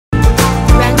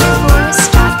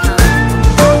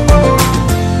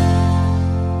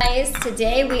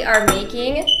we are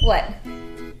making what?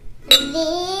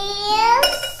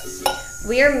 This.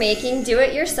 We are making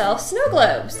do-it-yourself snow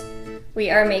globes. We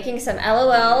are making some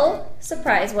L.O.L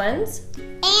Surprise ones.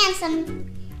 And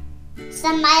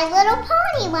some My Little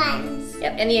Pony ones.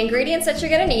 Yep, and the ingredients that you're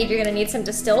gonna need some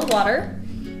distilled water.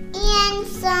 And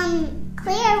some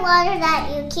clear water that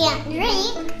you can't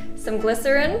drink. Some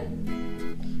glycerin.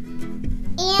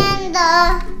 And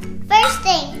the first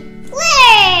thing,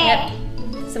 glitter! Yep,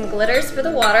 some glitters for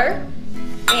the water.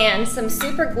 And some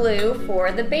super glue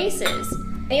for the bases.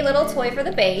 A little toy for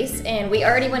the base, and we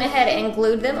already went ahead and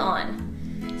glued them on.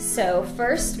 So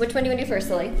first, which one do you want to do first,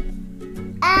 Lily?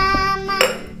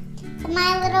 The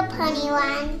My Little Pony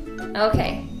one.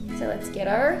 Okay, so let's get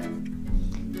our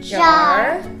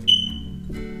jar.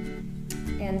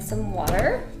 And some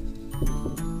water.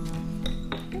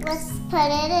 Let's put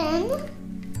it in.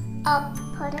 I'll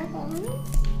put it in.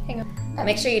 Hang on.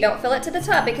 Make sure you don't fill it to the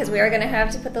top because we are going to have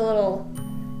to put the little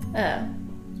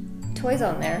toys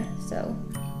on there. So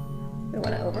we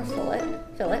want to overfill it.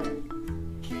 Fill it.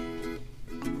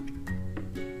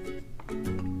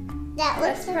 That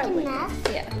looks like probably enough.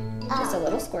 Yeah, just a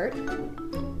little squirt.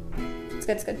 It's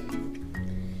good, it's good.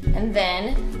 And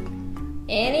then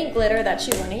any glitter that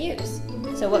you want to use.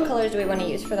 So what colors do we want to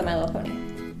use for the My Little Pony?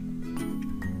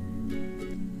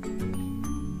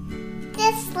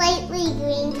 This slightly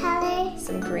green color.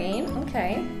 Some green,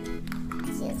 okay.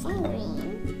 Let's use some green.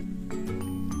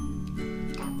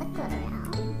 Got the glitter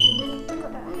out. The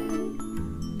glitter on.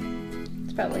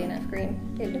 It's probably enough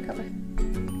green. Get a new color.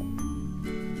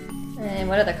 And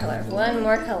what other color? One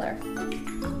more color.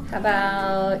 How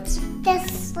about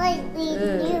this slightly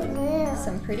blue?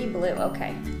 Some pretty blue,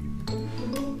 okay.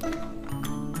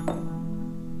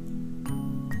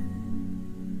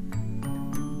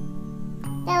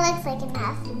 That looks like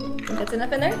enough. Think that's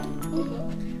enough in there?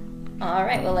 Mm-hmm. All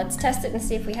right, well let's test it and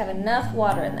see if we have enough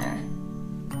water in there.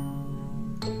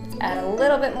 Let's add a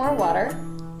little bit more water.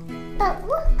 But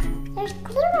look, there's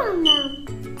glitter on them.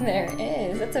 There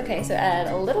is, that's okay. So add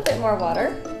a little bit more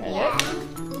water. Yeah.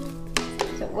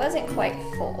 So it wasn't quite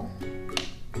full.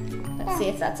 Let's see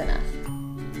if that's enough.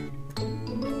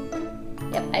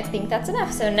 Yep, I think that's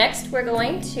enough. So next we're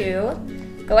going to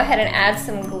go ahead and add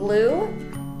some glue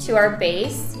to our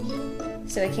base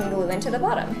so it can glue into the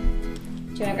bottom.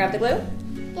 Do you want to grab the glue?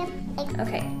 Yep.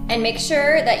 Okay, and make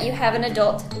sure that you have an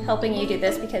adult helping you do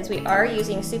this because we are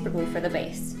using super glue for the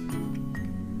base.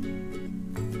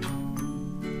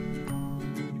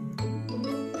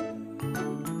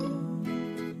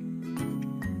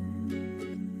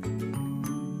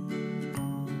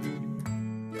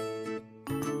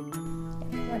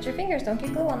 Watch your fingers, don't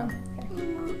get glue on them. Okay.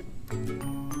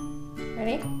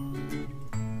 Ready?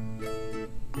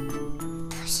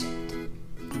 Push it.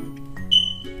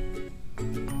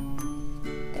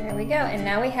 There we go, and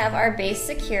now we have our base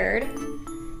secured.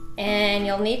 And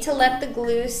you'll need to let the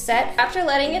glue set. After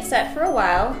letting it set for a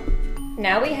while,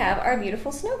 now we have our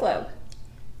beautiful snow globe.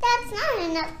 That's not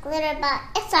enough glitter, but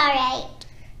it's alright.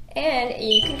 And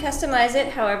you can customize it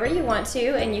however you want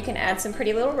to, and you can add some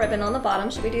pretty little ribbon on the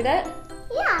bottom. Should we do that?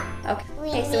 Yeah.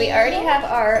 Okay, so we already have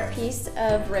our piece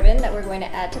of ribbon that we're going to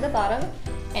add to the bottom.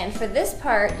 And for this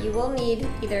part, you will need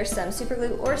either some super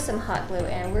glue or some hot glue,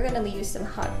 and we're going to use some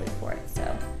hot glue for it.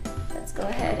 So let's go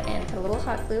ahead and put a little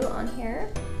hot glue on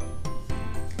here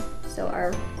so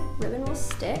our ribbon will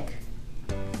stick.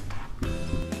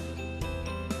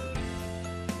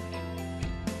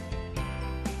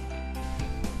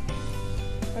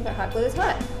 Oh, the hot glue is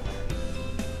hot.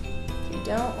 You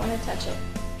don't want to touch it.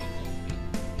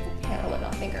 Can't hold it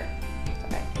on finger.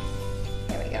 Okay.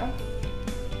 There we go.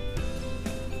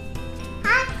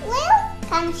 Hot glue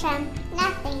comes from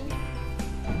nothing.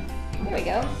 There we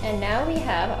go. And now we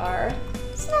have our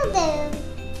Snow glue.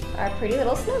 Our pretty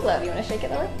little snow globe. You want to shake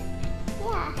it, Lily?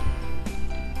 Yeah.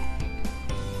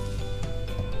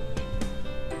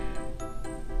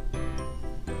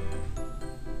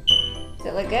 Does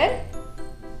it look good?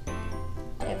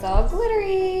 It's all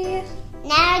glittery.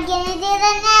 Now we're gonna do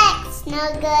the next snow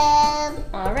globe.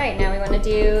 All right, now we want to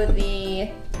do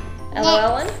the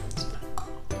L.O.L one.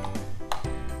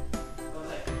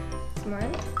 Some more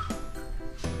in.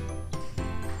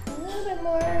 A little bit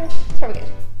more. It's probably good.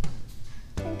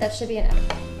 I think that should be enough.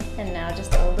 And now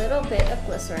just a little bit of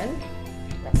glycerin.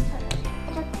 Let's put a bit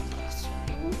of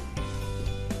glycerin.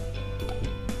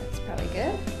 That's probably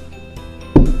good.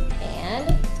 And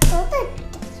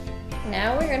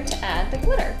now we're going to add the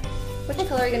glitter. Which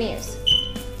color are you going to use?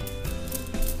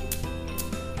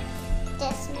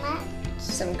 This much.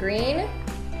 Some green.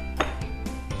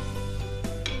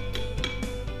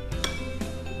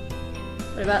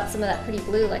 What about some of that pretty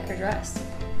blue like her dress?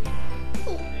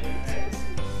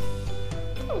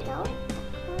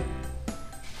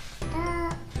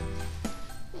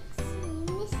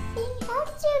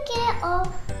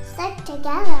 all stuck together?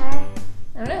 I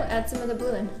don't know, add some of the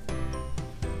blue in.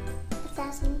 Let's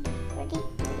add some pretty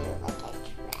blue like a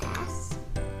dress.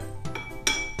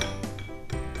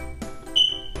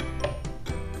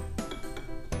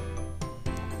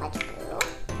 Much blue.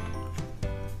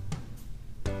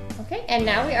 Okay, and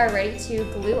now we are ready to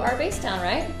glue our base down,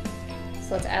 right?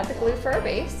 So let's add the glue for our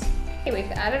base. Okay,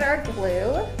 we've added our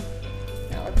glue.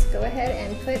 Now let's go ahead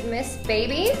and put Miss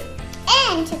Baby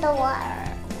into the water.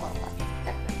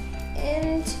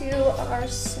 into our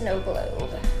snow globe.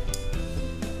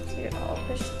 So get it all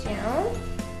pushed down.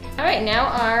 All right, now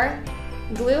our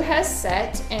glue has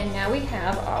set, and now we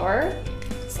have our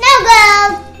Snow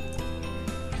globe!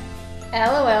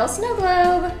 LOL snow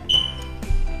globe.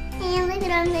 And look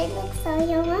at them, they look so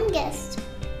humongous.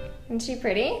 Isn't she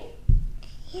pretty?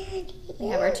 We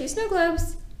have our two snow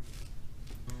globes.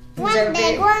 One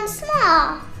big, one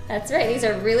small. That's right, these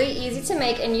are really easy to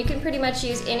make, and you can pretty much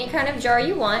use any kind of jar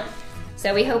you want.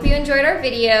 So we hope you enjoyed our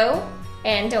video,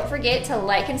 and don't forget to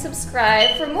like and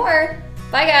subscribe for more.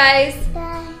 Bye guys! Bye.